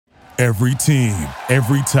Every team,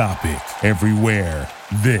 every topic, everywhere.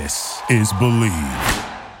 This is Believe.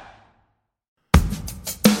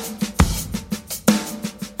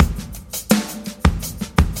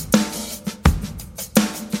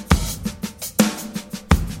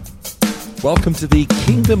 Welcome to the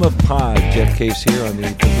Kingdom of Pod. Jeff Case here on the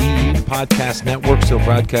Believe Podcast Network, still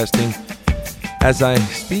broadcasting as I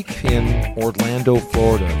speak in Orlando,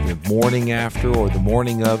 Florida, the morning after or the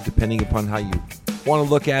morning of, depending upon how you want to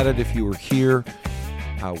look at it. If you were here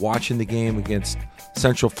watching the game against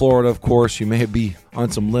Central Florida, of course, you may be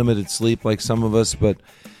on some limited sleep like some of us, but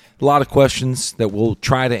a lot of questions that we'll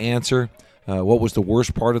try to answer. What was the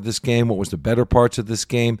worst part of this game? What was the better parts of this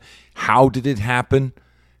game? How did it happen?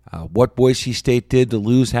 What Boise State did to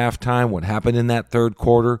lose halftime, what happened in that third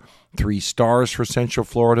quarter, 3 stars for Central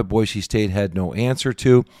Florida, Boise State had no answer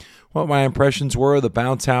to, what my impressions were of the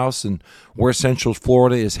bounce house and where Central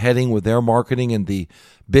Florida is heading with their marketing and the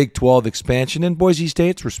Big 12 expansion, and Boise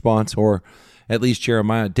State's response, or at least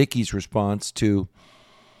Jeremiah Dickey's response to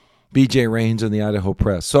BJ Raines and the Idaho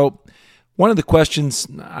Press. So one of the questions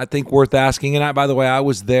I think worth asking, and by the way, I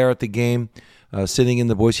was there at the game, sitting in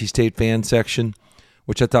the Boise State fan section,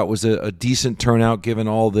 which I thought was a decent turnout given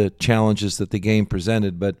all the challenges that the game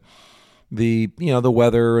presented. But the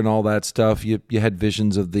weather and all that stuff, you had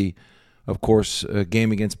visions of the, of course,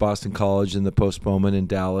 game against Boston College and the postponement in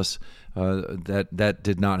Dallas. That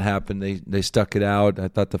did not happen. They stuck it out. I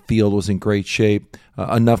thought the field was in great shape.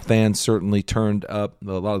 Enough fans certainly turned up.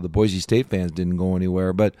 A lot of the Boise State fans didn't go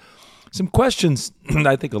anywhere. But some questions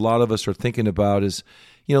I think a lot of us are thinking about is,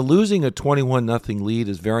 losing a 21-0 lead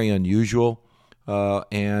is very unusual.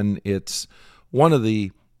 And it's one of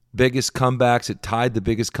the biggest comebacks. It tied the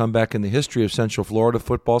biggest comeback in the history of Central Florida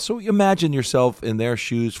football. So imagine yourself in their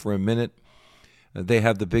shoes for a minute. They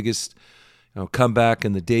have the biggest comeback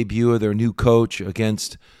in the debut of their new coach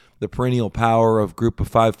against the perennial power of Group of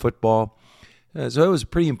 5 football. So it was a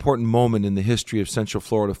pretty important moment in the history of Central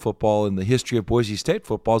Florida football, and the history of Boise State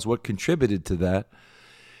football is what contributed to that.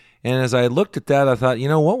 And as I looked at that, I thought,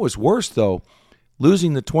 what was worse, though?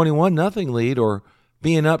 Losing the 21-0 lead or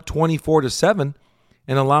being up 24-7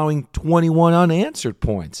 and allowing 21 unanswered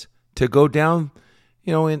points to go down,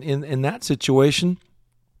 in that situation,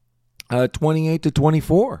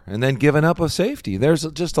 28-24, and then giving up a safety. There's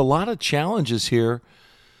just a lot of challenges here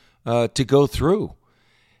to go through.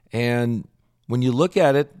 And when you look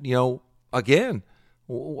at it, again,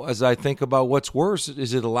 as I think about what's worse,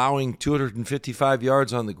 is it allowing 255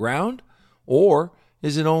 yards on the ground, or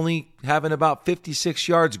is it only having about 56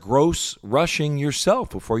 yards gross rushing yourself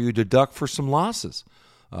before you deduct for some losses?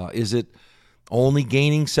 Is it only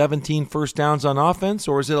gaining 17 first downs on offense,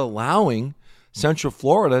 or is it allowing Central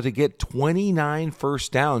Florida to get 29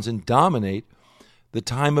 first downs and dominate the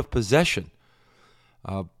time of possession?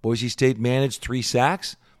 Boise State managed 3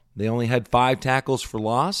 sacks. They only had 5 tackles for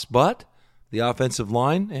loss, but the offensive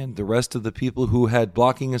line and the rest of the people who had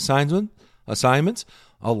blocking assignments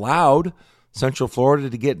allowed Central Florida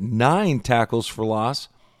to get 9 tackles for loss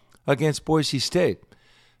against Boise State.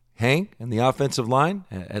 Hank and the offensive line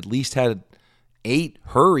at least had 8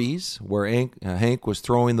 hurries where Hank was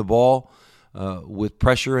throwing the ball with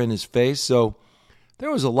pressure in his face. So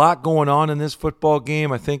there was a lot going on in this football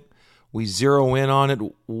game. I think we zero in on it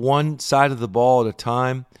one side of the ball at a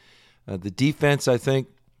time. The defense, I think,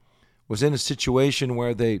 was in a situation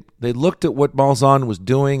where they looked at what Malzahn was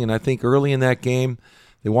doing, and I think early in that game,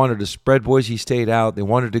 they wanted to spread Boise State out. They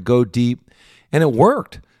wanted to go deep, and it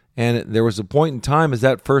worked. And there was a point in time as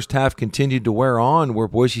that first half continued to wear on where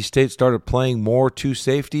Boise State started playing more 2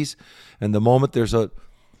 safeties, and the moment there's a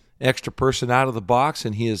extra person out of the box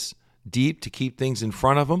and he is deep to keep things in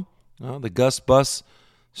front of him, the Gus Bus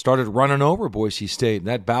started running over Boise State. And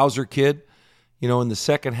that Bowser kid, in the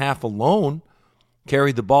second half alone,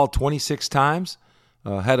 carried the ball 26 times,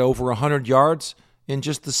 had over 100 yards in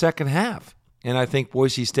just the second half. And I think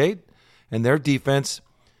Boise State and their defense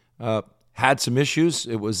had some issues.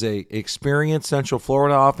 It was a experienced Central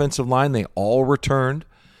Florida offensive line. They all returned.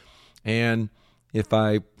 And if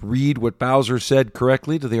I read what Bowser said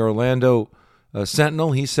correctly to the Orlando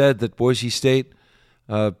Sentinel, he said that Boise State,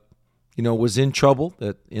 was in trouble,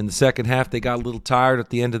 that in the second half they got a little tired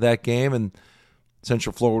at the end of that game, and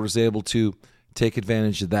Central Florida was able to take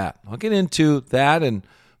advantage of that. I'll get into that and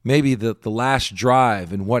maybe the last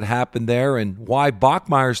drive and what happened there and why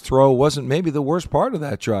Bachmeier's throw wasn't maybe the worst part of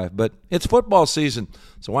that drive. But it's football season,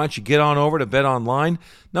 so why don't you get on over to BetOnline,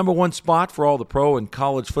 #1 spot for all the pro and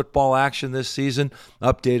college football action this season,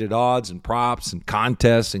 updated odds and props and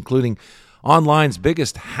contests, including online's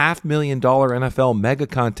biggest $500,000 NFL mega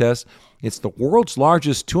contest. It's the world's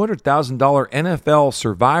largest $200,000 NFL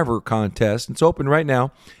Survivor contest. It's open right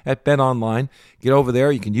now at BetOnline. Get over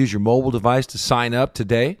there. You can use your mobile device to sign up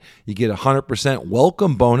today. You get a 100%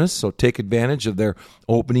 welcome bonus, so take advantage of their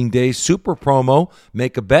opening day super promo.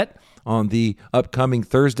 Make a bet on the upcoming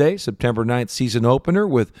Thursday, September 9th season opener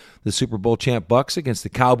with the Super Bowl champ Bucs against the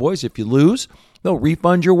Cowboys. If you lose, they'll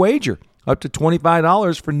refund your wager up to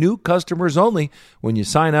 $25 for new customers only when you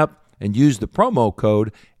sign up and use the promo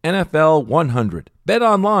code NFL100. Bet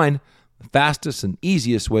online, the fastest and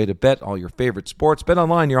easiest way to bet all your favorite sports. Bet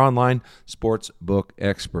online, your online sports book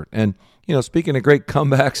expert. And, speaking of great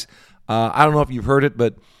comebacks, I don't know if you've heard it,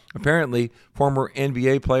 but apparently former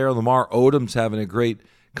NBA player Lamar Odom's having a great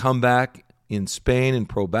comeback in Spain in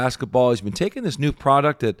pro basketball. He's been taking this new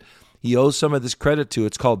product that he owes some of this credit to.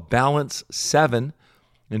 It's called Balance 7.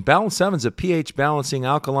 And Balance 7 is a pH balancing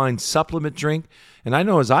alkaline supplement drink. And I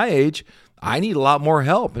know as I age, I need a lot more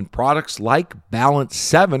help. And products like Balance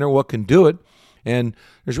 7 are what can do it. And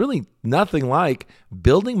there's really nothing like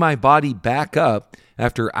building my body back up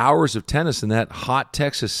after hours of tennis in that hot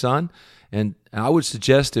Texas sun. And I would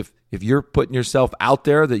suggest if you're putting yourself out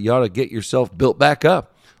there that you ought to get yourself built back up.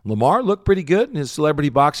 Lamar looked pretty good in his celebrity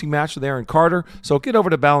boxing match with Aaron Carter. So get over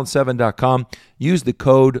to balance7.com. Use the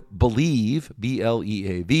code BELIEVE,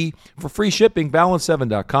 B-L-E-A-V, for free shipping,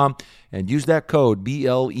 balance7.com. And use that code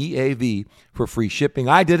BLEAV for free shipping.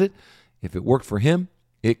 I did it. If it worked for him,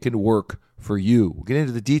 it can work for you. We'll get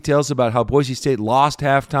into the details about how Boise State lost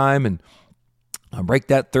halftime and break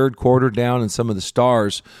that third quarter down and some of the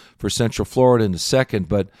stars for Central Florida in a second.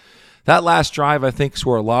 But that last drive, I think, is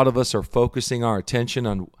where a lot of us are focusing our attention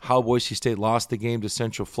on how Boise State lost the game to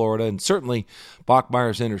Central Florida. And certainly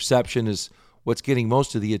Bachmeier's interception is what's getting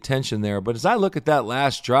most of the attention there. But as I look at that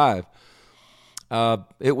last drive,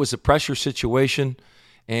 it was a pressure situation,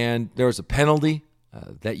 and there was a penalty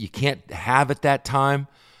that you can't have at that time.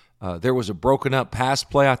 There was a broken up pass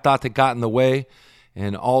play I thought that got in the way,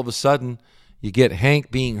 and all of a sudden you get Hank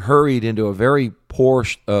being hurried into a very poor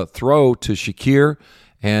throw to Shakir.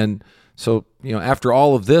 And so, after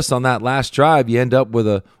all of this on that last drive, you end up with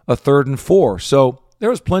a 3rd and 4. So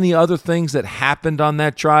there was plenty of other things that happened on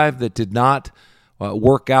that drive that did not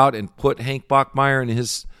work out and put Hank Bachmeier in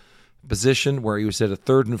his position where he was at a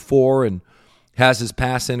 3rd and 4 and has his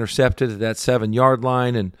pass intercepted at that 7-yard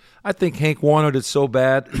line. And I think Hank wanted it so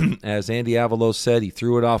bad, as Andy Avalos said, he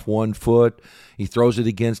threw it off one foot. He throws it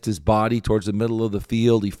against his body towards the middle of the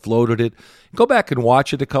field. He floated it. Go back and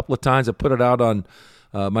watch it a couple of times. I put it out on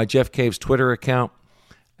my Jeff Caves Twitter account.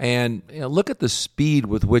 And look at the speed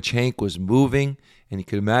with which Hank was moving, and you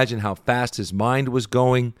can imagine how fast his mind was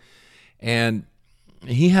going. And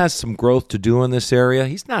he has some growth to do in this area.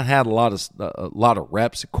 He's not had a lot of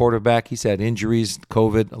reps at quarterback. He's had injuries,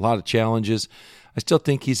 COVID, a lot of challenges. I still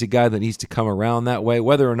think he's a guy that needs to come around that way.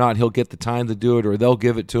 Whether or not he'll get the time to do it or they'll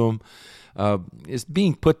give it to him is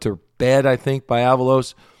being put to bed, I think, by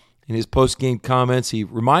Avalos. In his post-game comments, he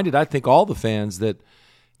reminded, I think, all the fans that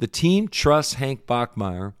the team trusts Hank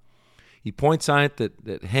Bachmeier. He points on it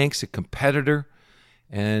that Hank's a competitor,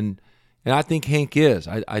 and I think Hank is.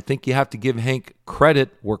 I think you have to give Hank credit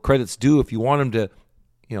where credit's due if you want him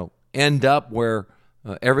to, end up where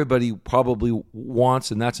everybody probably wants,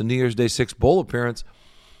 and that's a New Year's Day 6 bowl appearance.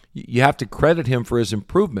 You have to credit him for his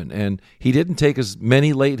improvement, and he didn't take as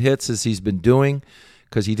many late hits as he's been doing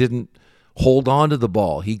because he didn't hold on to the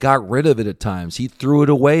ball. He got rid of it at times. He threw it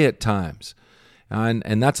away at times.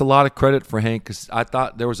 And that's a lot of credit for Hank because I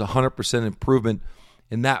thought there was 100% improvement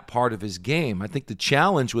in that part of his game. I think the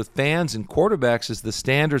challenge with fans and quarterbacks is the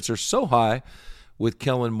standards are so high with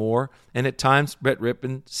Kellen Moore, and at times Brett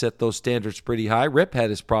Rippon set those standards pretty high. Rip had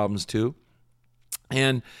his problems too.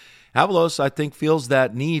 And Avalos, I think, feels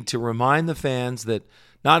that need to remind the fans that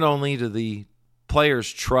not only do the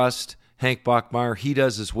players trust Hank Bachmeier, he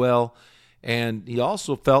does as well. And he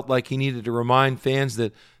also felt like he needed to remind fans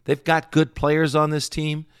that they've got good players on this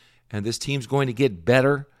team, and this team's going to get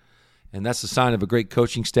better. And that's a sign of a great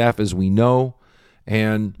coaching staff, as we know.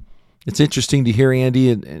 And it's interesting to hear Andy,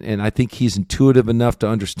 and I think he's intuitive enough to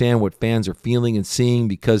understand what fans are feeling and seeing,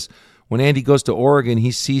 because when Andy goes to Oregon,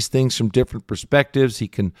 he sees things from different perspectives. He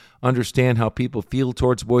can understand how people feel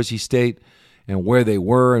towards Boise State and where they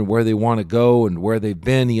were and where they want to go and where they've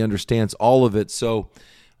been. He understands all of it. So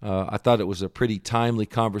I thought it was a pretty timely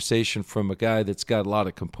conversation from a guy that's got a lot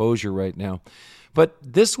of composure right now. But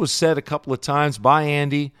this was said a couple of times by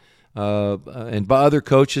Andy and by other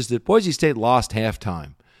coaches that Boise State lost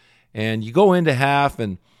halftime. And you go into half,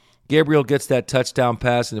 and Gabriel gets that touchdown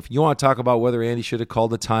pass, and if you want to talk about whether Andy should have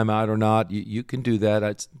called a timeout or not, you can do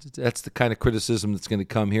that. That's the kind of criticism that's going to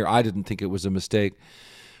come here. I didn't think it was a mistake.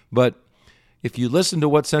 But if you listen to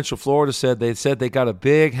what Central Florida said they got a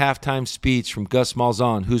big halftime speech from Gus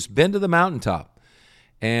Malzahn, who's been to the mountaintop.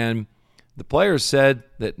 And the players said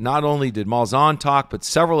that not only did Malzahn talk, but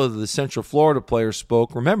several of the Central Florida players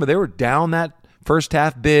spoke. Remember, they were down that first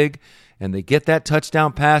half big, and they get that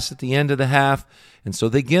touchdown pass at the end of the half. And so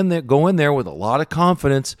they go in there with a lot of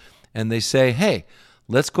confidence, and they say, hey,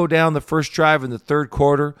 let's go down the first drive in the third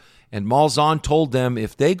quarter. And Malzahn told them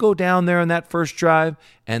if they go down there in that first drive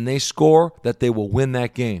and they score, that they will win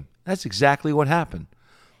that game. That's exactly what happened.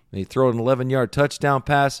 They throw an 11-yard touchdown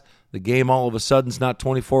pass. The game all of a sudden is not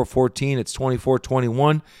 24-14, it's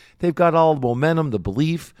 24-21. They've got all the momentum, the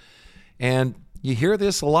belief, and you hear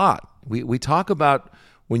this a lot. We talk about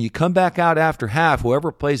when you come back out after half,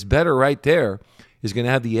 whoever plays better right there is going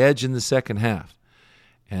to have the edge in the second half.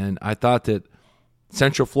 And I thought that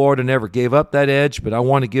Central Florida never gave up that edge, but I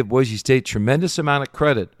want to give Boise State tremendous amount of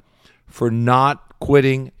credit for not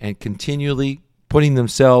quitting and continually putting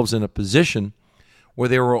themselves in a position where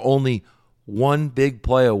they were only one big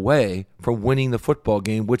play away from winning the football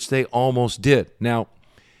game, which they almost did. Now,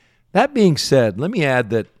 that being said, let me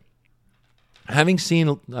add that having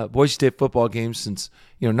seen Boise State football games since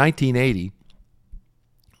 1980,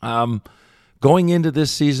 going into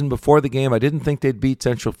this season before the game, I didn't think they'd beat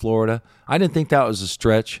Central Florida. I didn't think that was a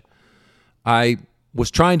stretch. I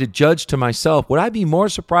was trying to judge to myself, would I be more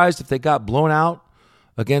surprised if they got blown out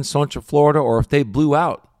against Central Florida or if they blew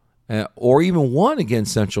out or even won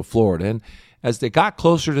against Central Florida? And as they got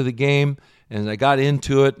closer to the game and I got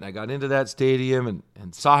into it and I got into that stadium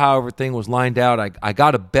and saw how everything was lined out, I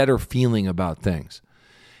got a better feeling about things.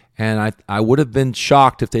 And I would have been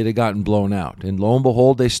shocked if they'd have gotten blown out. And lo and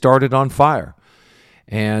behold, they started on fire.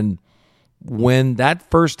 And when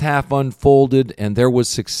that first half unfolded and there was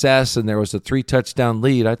success and there was a 3-touchdown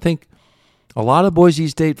lead, I think a lot of Boise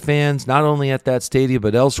State fans, not only at that stadium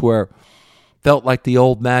but elsewhere, felt like the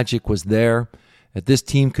old magic was there, that this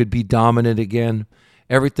team could be dominant again.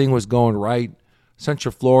 Everything was going right.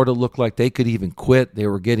 Central Florida looked like they could even quit. They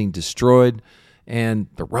were getting destroyed. And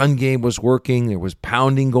the run game was working. There was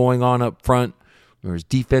pounding going on up front. There was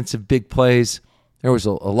defensive big plays. There was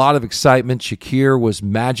a lot of excitement. Shakir was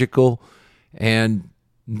magical. And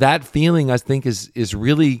that feeling, I think, is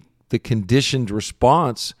really the conditioned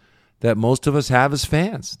response that most of us have as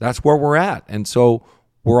fans. That's where we're at. And so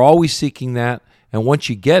we're always seeking that. And once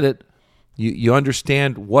you get it, you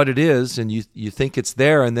understand what it is and you think it's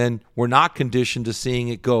there. And then we're not conditioned to seeing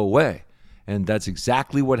it go away. And that's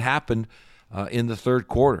exactly what happened in the third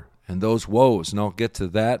quarter, and those woes, and I'll get to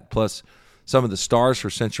that, plus some of the stars for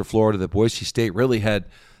Central Florida that Boise State really had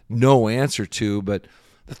no answer to. But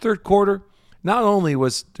the third quarter, not only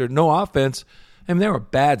was there no offense, I mean, there were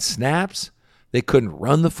bad snaps. They couldn't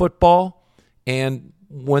run the football. And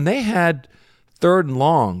when they had third and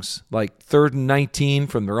longs, like 3rd and 19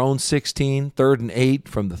 from their own 16, 3rd and 8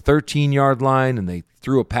 from the 13-yard line, and they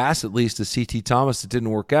threw a pass at least to C.T. Thomas that didn't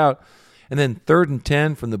work out, and then 3rd and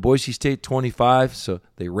 10 from the Boise State 25, so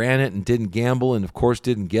they ran it and didn't gamble and, of course,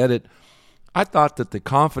 didn't get it. I thought that the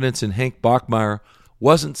confidence in Hank Bachmeier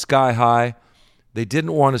wasn't sky high. They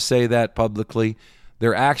didn't want to say that publicly.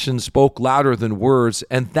 Their actions spoke louder than words,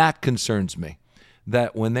 and that concerns me,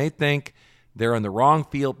 that when they think they're in the wrong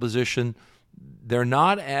field position, they're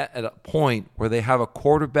not at a point where they have a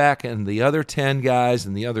quarterback and the other 10 guys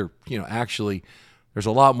and the other, actually – there's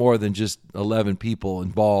a lot more than just 11 people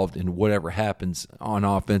involved in whatever happens on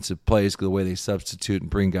offensive plays, the way they substitute and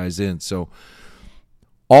bring guys in. So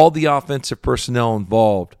all the offensive personnel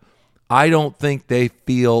involved, I don't think they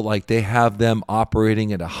feel like they have them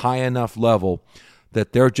operating at a high enough level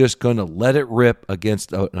that they're just going to let it rip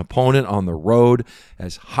against an opponent on the road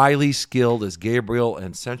as highly skilled as Gabriel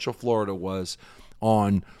and Central Florida was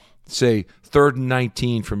on, say, 3rd and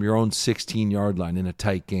 19 from your own 16-yard line in a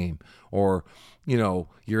tight game, or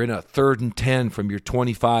you're in a 3rd and 10 from your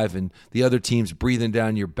 25 and the other team's breathing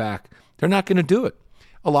down your back. They're not going to do it.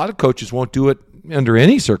 A lot of coaches won't do it under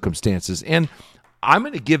any circumstances. And I'm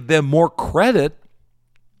going to give them more credit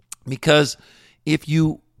because if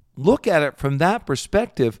you look at it from that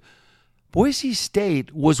perspective, Boise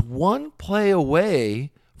State was one play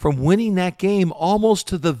away from winning that game almost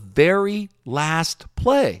to the very last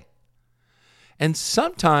play. And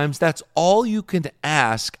sometimes that's all you can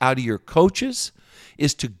ask out of your coaches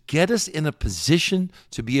is to get us in a position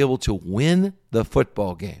to be able to win the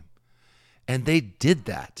football game. And they did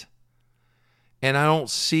that. And I don't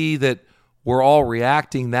see that we're all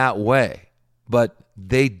reacting that way, but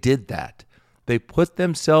they did that. they put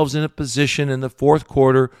themselves in a position in the fourth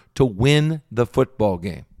quarter to win the football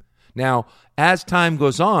game. Now, as time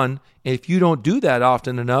goes on, if you don't do that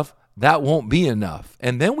often enough, that won't be enough.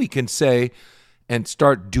 And then we can say and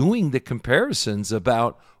start doing the comparisons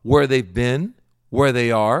about where they've been, where they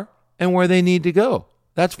are, and where they need to go.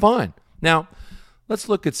 That's fine. Now, let's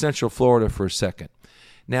look at Central Florida for a second.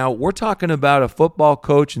 Now, we're talking about a football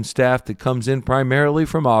coach and staff that comes in primarily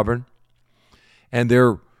from Auburn, and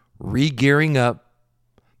they're re-gearing up.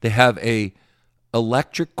 They have a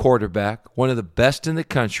electric quarterback, one of the best in the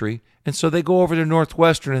country, and so they go over to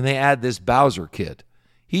Northwestern and they add this Bowser kid.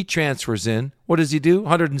 He transfers in. What does he do?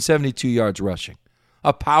 172 yards rushing.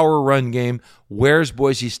 A power run game, wears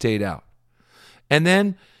Boise State out. And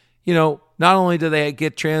then, not only do they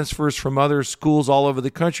get transfers from other schools all over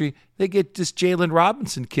the country, they get this Jalen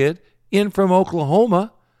Robinson kid in from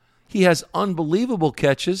Oklahoma. He has unbelievable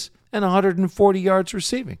catches and 140 yards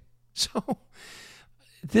receiving. So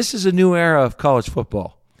this is a new era of college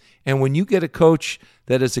football. And when you get a coach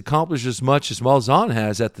that has accomplished as much as Malzahn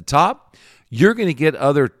has at the top, you're going to get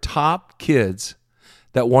other top kids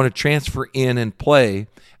that want to transfer in and play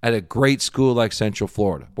at a great school like Central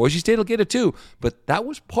Florida. Boise State will get it too, but that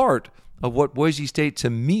was part of what Boise State, to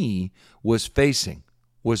me, was facing,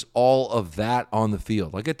 was all of that on the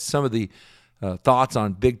field. I'll get to some of the thoughts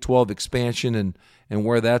on Big 12 expansion and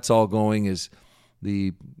where that's all going as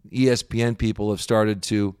the ESPN people have started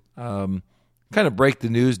to kind of break the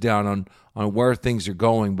news down on where things are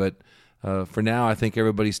going. But for now, I think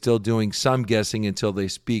everybody's still doing some guessing until they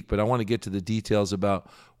speak. But I want to get to the details about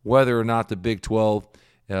whether or not the Big 12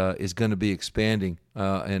 is going to be expanding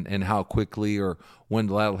and how quickly or when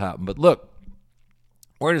that'll happen. But look,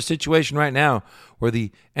 we're in a situation right now where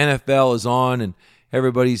the NFL is on and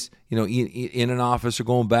everybody's in an office or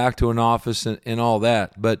going back to an office and all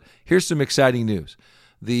that. But here's some exciting news.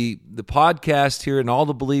 The podcast here and all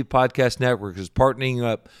the Believe Podcast Network is partnering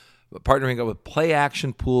up with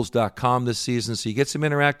playactionpools.com this season. So you get some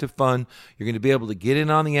interactive fun. You're going to be able to get in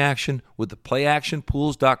on the action with the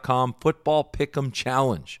playactionpools.com Football Pick'em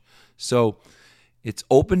Challenge. So it's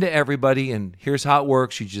open to everybody, and here's how it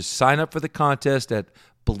works. You just sign up for the contest at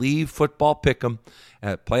Believe Football Pick'em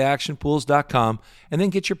at playactionpools.com, and then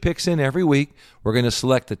get your picks in every week. We're going to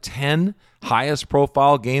select the 10 highest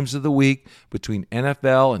profile games of the week between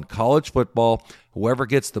NFL and college football. Whoever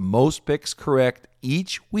gets the most picks correct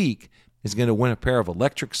each week is going to win a pair of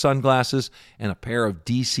electric sunglasses and a pair of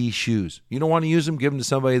DC shoes. You don't want to use them, give them to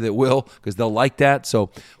somebody that will, because they'll like that.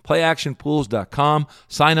 So playactionpools.com,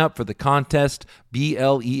 sign up for the contest,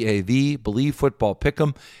 BLEAV, Believe Football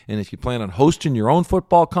Pick'em. And if you plan on hosting your own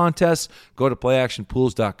football contests, go to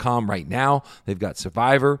playactionpools.com right now. They've got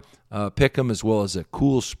Survivor Pick'em, as well as a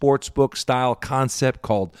cool sportsbook style concept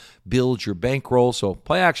called Build Your Bankroll. So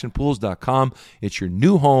playactionpools.com. It's your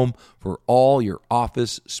new home for all your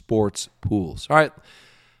office sports pools. All right.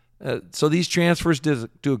 So these transfers do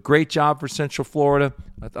a great job for Central Florida.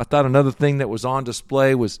 I thought another thing that was on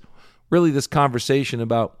display was really this conversation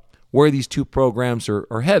about where these two programs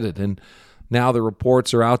are headed. And now the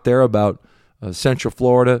reports are out there about Central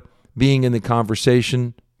Florida being in the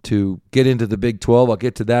conversation to get into the Big 12. I'll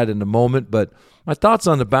get to that in a moment. But my thoughts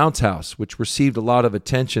on the Bounce House, which received a lot of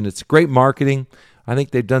attention. It's great marketing. I think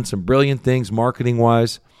they've done some brilliant things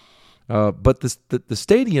marketing-wise. But the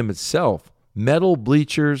stadium itself, metal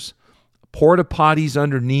bleachers, porta potties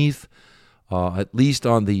underneath, at least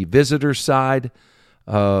on the visitor side,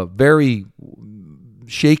 very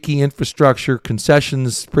shaky infrastructure,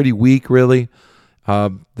 concessions pretty weak, really.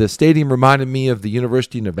 The stadium reminded me of the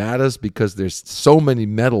University of Nevada's because there's so many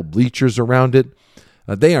metal bleachers around it.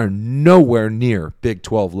 They are nowhere near Big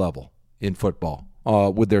 12 level in football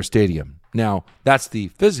with their stadium. Now, that's the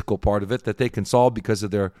physical part of it that they can solve because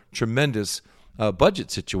of their tremendous budget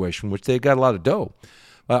situation, which they've got a lot of dough.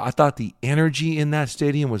 I thought the energy in that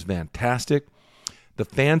stadium was fantastic. The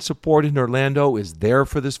fan support in Orlando is there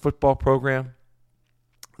for this football program.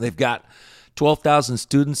 They've got 12,000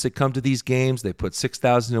 students that come to these games. They put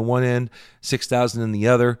 6,000 in one end, 6,000 in the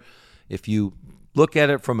other. If you look at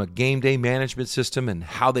it from a game day management system and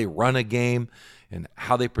how they run a game and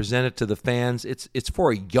how they present it to the fans, it's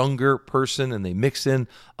for a younger person, and they mix in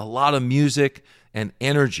a lot of music and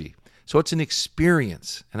energy. So it's an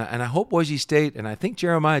experience. And I hope Boise State, and I think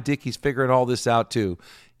Jeremiah Dickey's figuring all this out too,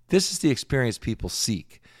 this is the experience people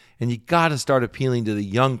seek. And you got to start appealing to the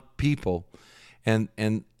young people and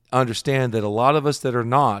understand that a lot of us that are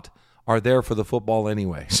not are there for the football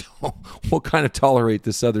anyway. So we'll kind of tolerate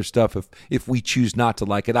this other stuff if we choose not to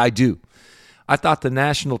like it. I do. I thought the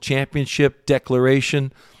national championship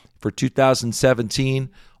declaration for 2017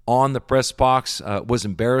 on the press box was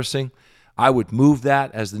embarrassing. I would move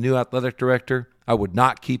that as the new athletic director. I would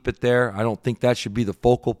not keep it there. I don't think that should be the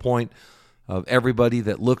focal point of everybody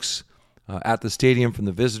that looks at the stadium from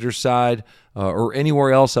the visitor side or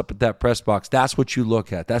anywhere else up at that press box. That's what you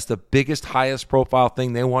look at. That's the biggest, highest profile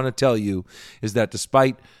thing they want to tell you, is that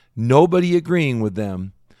despite nobody agreeing with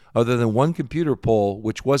them other than one computer poll,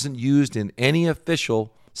 which wasn't used in any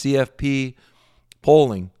official CFP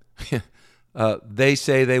polling, they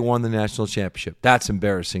say they won the national championship. That's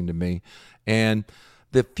embarrassing to me. And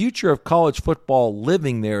the future of college football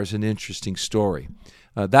living there is an interesting story.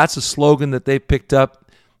 That's a slogan that they picked up.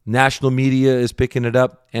 National media is picking it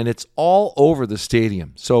up, and it's all over the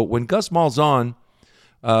stadium. So when Gus Malzahn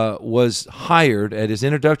was hired at his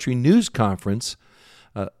introductory news conference,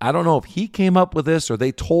 I don't know if he came up with this or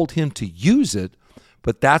they told him to use it,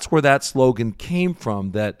 but that's where that slogan came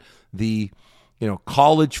from, that the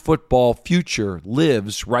college football future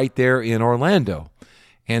lives right there in Orlando.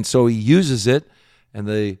 And so he uses it, and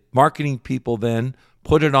the marketing people then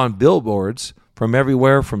put it on billboards from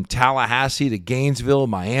everywhere from Tallahassee to Gainesville,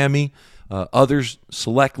 Miami, other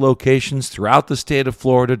select locations throughout the state of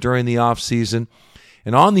Florida during the offseason.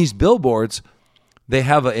 And on these billboards, they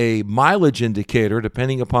have a mileage indicator,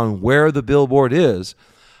 depending upon where the billboard is,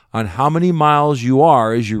 on how many miles you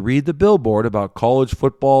are as you read the billboard about college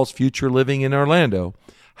football's future living in Orlando,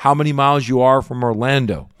 how many miles you are from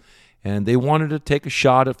Orlando. And they wanted to take a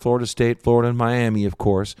shot at Florida State, Florida, and Miami, of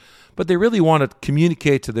course, but they really want to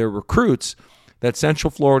communicate to their recruits that Central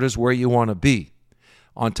Florida is where you want to be.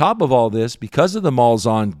 On top of all this, because of the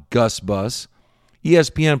Malzahn Gus bus,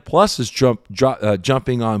 ESPN Plus is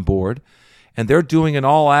jumping on board, and they're doing an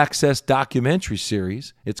all-access documentary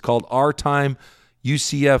series. It's called Our Time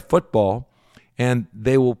UCF Football, and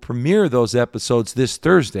they will premiere those episodes this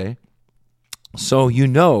Thursday. So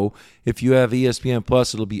if you have ESPN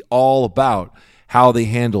Plus, it'll be all about how they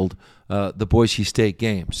handled the Boise State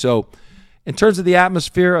game. So in terms of the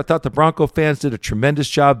atmosphere, I thought the Bronco fans did a tremendous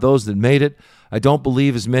job, those that made it. I don't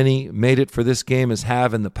believe as many made it for this game as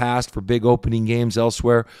have in the past for big opening games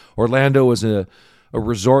elsewhere. Orlando was a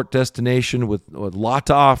resort destination with a lot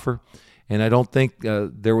to offer, and I don't think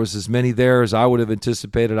there was as many there as I would have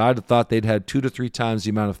anticipated. I'd have thought they'd had 2 to 3 times the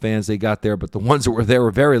amount of fans they got there, but the ones that were there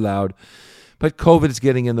were very loud. But COVID is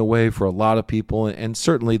getting in the way for a lot of people, and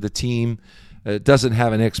certainly the team doesn't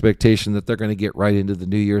have an expectation that they're going to get right into the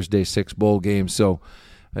New Year's Day 6 bowl game. So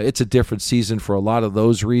it's a different season for a lot of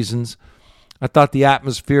those reasons. I thought the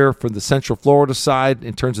atmosphere from the Central Florida side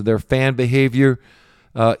in terms of their fan behavior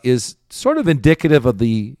is sort of indicative of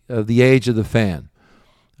the age of the fan.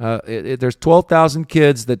 There's 12,000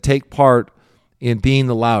 kids that take part in being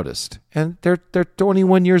the loudest, and they're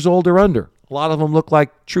 21 years old or under. A lot of them look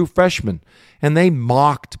like true freshmen, and they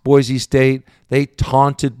mocked Boise State. They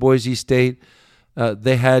taunted Boise State.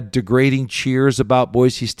 They had degrading cheers about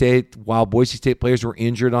Boise State while Boise State players were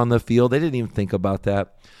injured on the field. They didn't even think about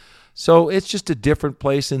that. So it's just a different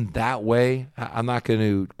place in that way. I'm not going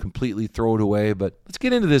to completely throw it away, but let's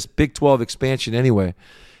get into this Big 12 expansion anyway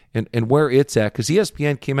and where it's at, because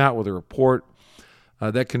ESPN came out with a report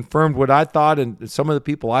that confirmed what I thought, and some of the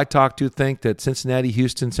people I talked to think that Cincinnati,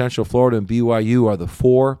 Houston, Central Florida, and BYU are the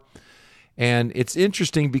 4. And it's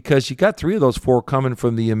interesting because you got 3 of those 4 coming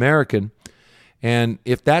from the American. And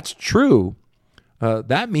if that's true,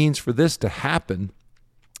 that means for this to happen,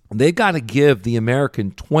 they got to give the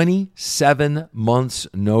American 27 months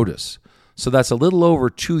notice. So that's a little over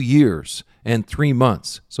 2 years and 3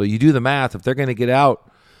 months. So you do the math. If they're going to get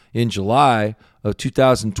out in July of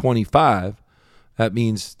 2025, that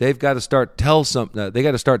means they've got to start telling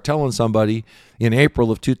somebody in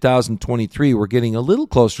April of 2023. We're getting a little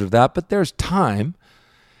closer to that, but there's time,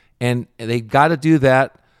 and they've got to do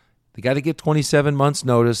that. They got to get 27 months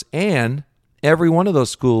notice, and every one of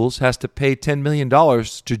those schools has to pay $10 million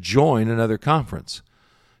to join another conference.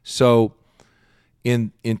 So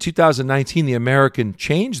in 2019, the American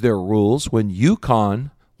changed their rules when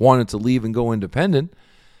UConn wanted to leave and go independent,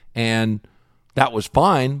 and that was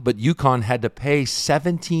fine, but UConn had to pay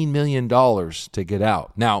 $17 million to get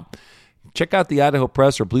out. Now, check out the Idaho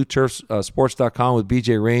Press or BlueTurfSports.com with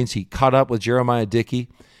BJ Rains. He caught up with Jeremiah Dickey,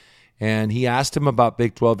 and he asked him about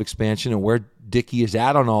Big 12 expansion and where Dickey is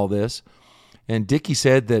at on all this. And Dickey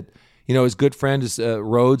said that, his good friend is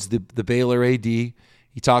Rhodes, the Baylor AD. He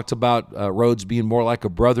talked about Rhodes being more like a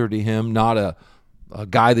brother to him, not a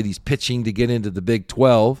guy that he's pitching to get into the Big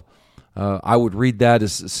 12. I would read that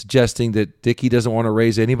as suggesting that Dickey doesn't want to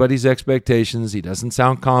raise anybody's expectations. He doesn't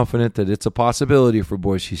sound confident that it's a possibility for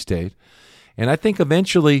Boise State. And I think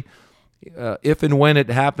eventually, if and when it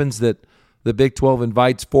happens that the Big 12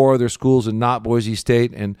 invites 4 other schools and not Boise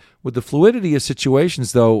State. And with the fluidity of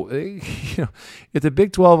situations, though, if the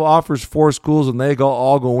Big 12 offers 4 schools and they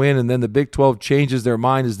all go in, and then the Big 12 changes their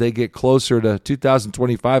mind as they get closer to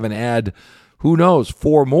 2025 and add, who knows,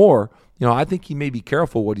 4 more, I think he may be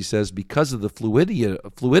careful what he says because of the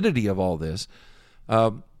fluidity of all this.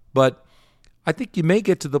 But I think you may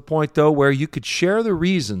get to the point, though, where you could share the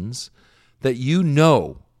reasons that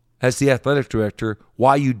as the athletic director,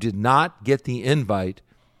 why you did not get the invite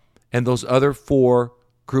and those other 4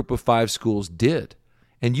 group of 5 schools did.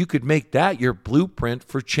 And you could make that your blueprint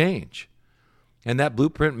for change. And that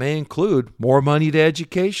blueprint may include more money to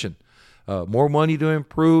education, more money to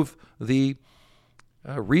improve the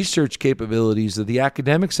research capabilities of the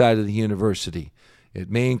academic side of the university.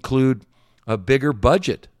 It may include a bigger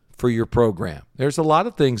budget for your program. There's a lot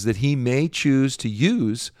of things that he may choose to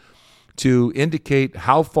use to indicate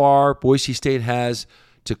how far Boise State has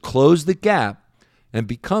to close the gap and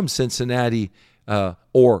become Cincinnati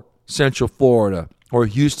or Central Florida or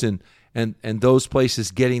Houston and those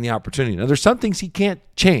places getting the opportunity. Now, there's some things he can't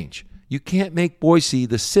change. You can't make Boise,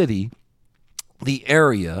 the city, the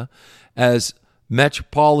area, as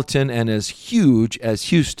metropolitan and as huge as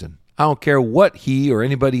Houston. I don't care what he or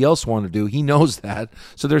anybody else want to do. He knows that.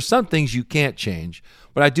 So there's some things you can't change.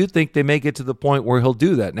 But I do think they may get to the point where he'll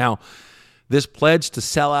do that. Now, this pledge to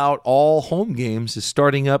sell out all home games is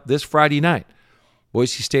starting up this Friday night.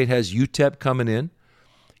 Boise State has UTEP coming in.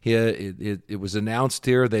 It was announced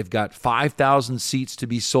here they've got 5,000 seats to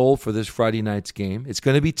be sold for this Friday night's game. It's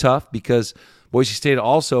going to be tough because Boise State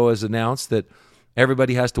also has announced that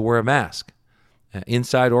everybody has to wear a mask,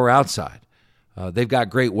 inside or outside. They've got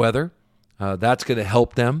great weather. That's going to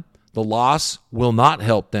help them. The loss will not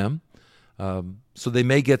help them. So they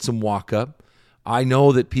may get some walk-up. I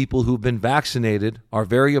know that people who've been vaccinated are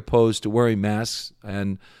very opposed to wearing masks,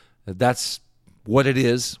 and that's what it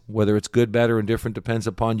is. Whether it's good, bad, or indifferent depends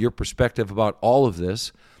upon your perspective about all of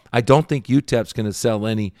this. I don't think UTEP's going to sell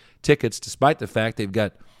any tickets, despite the fact they've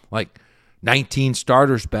got like 19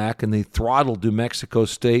 starters back, and they throttled New Mexico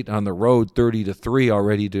State on the road 30-3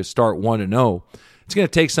 already to start 1-0. It's going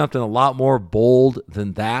to take something a lot more bold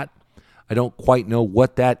than that. I don't quite know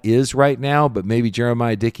what that is right now, but maybe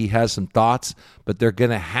Jeremiah Dickey has some thoughts. But they're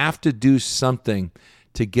going to have to do something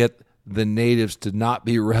to get the natives to not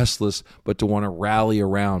be restless, but to want to rally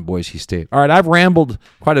around Boise State. All right, I've rambled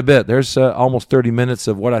quite a bit. There's almost 30 minutes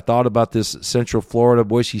of what I thought about this Central Florida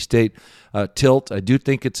Boise State tilt. I do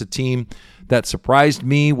think it's a team that surprised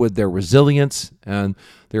me with their resilience and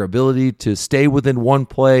their ability to stay within one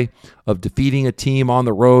play of defeating a team on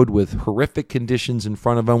the road with horrific conditions in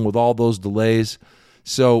front of them with all those delays.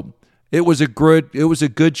 So it was a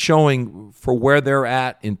good showing for where they're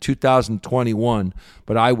at in 2021,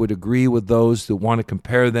 but I would agree with those that want to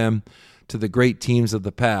compare them to the great teams of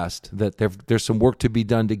the past, that there's some work to be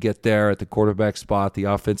done to get there at the quarterback spot, the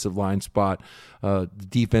offensive line spot, the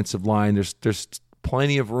defensive line. There's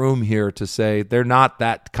plenty of room here to say they're not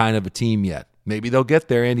that kind of a team yet. Maybe they'll get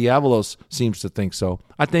there. Andy Avalos seems to think so.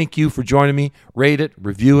 I thank you for joining me. Rate it,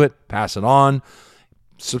 review it, pass it on,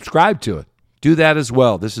 subscribe to it. Do that as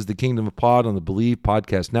well. This is the Kingdom of Pod on the Believe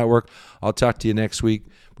Podcast Network. I'll talk to you next week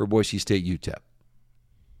for Boise State UTEP.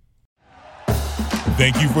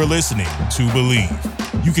 Thank you for listening to Believe.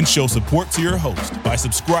 You can show support to your host by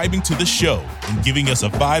subscribing to the show and giving us a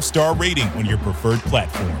 5-star rating on your preferred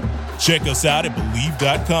platform. Check us out at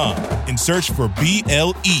Believe.com and search for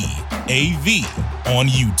BLEAV on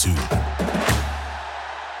YouTube.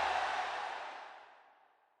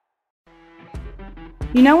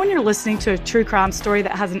 You know when you're listening to a true crime story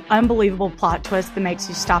that has an unbelievable plot twist that makes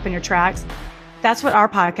you stop in your tracks? That's what our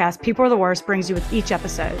podcast, People Are the Worst, brings you with each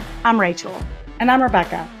episode. I'm Rachel. And I'm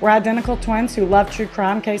Rebecca. We're identical twins who love true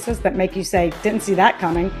crime cases that make you say, didn't see that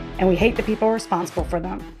coming, and we hate the people responsible for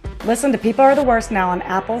them. Listen to People Are the Worst now on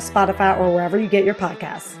Apple, Spotify, or wherever you get your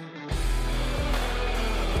podcasts.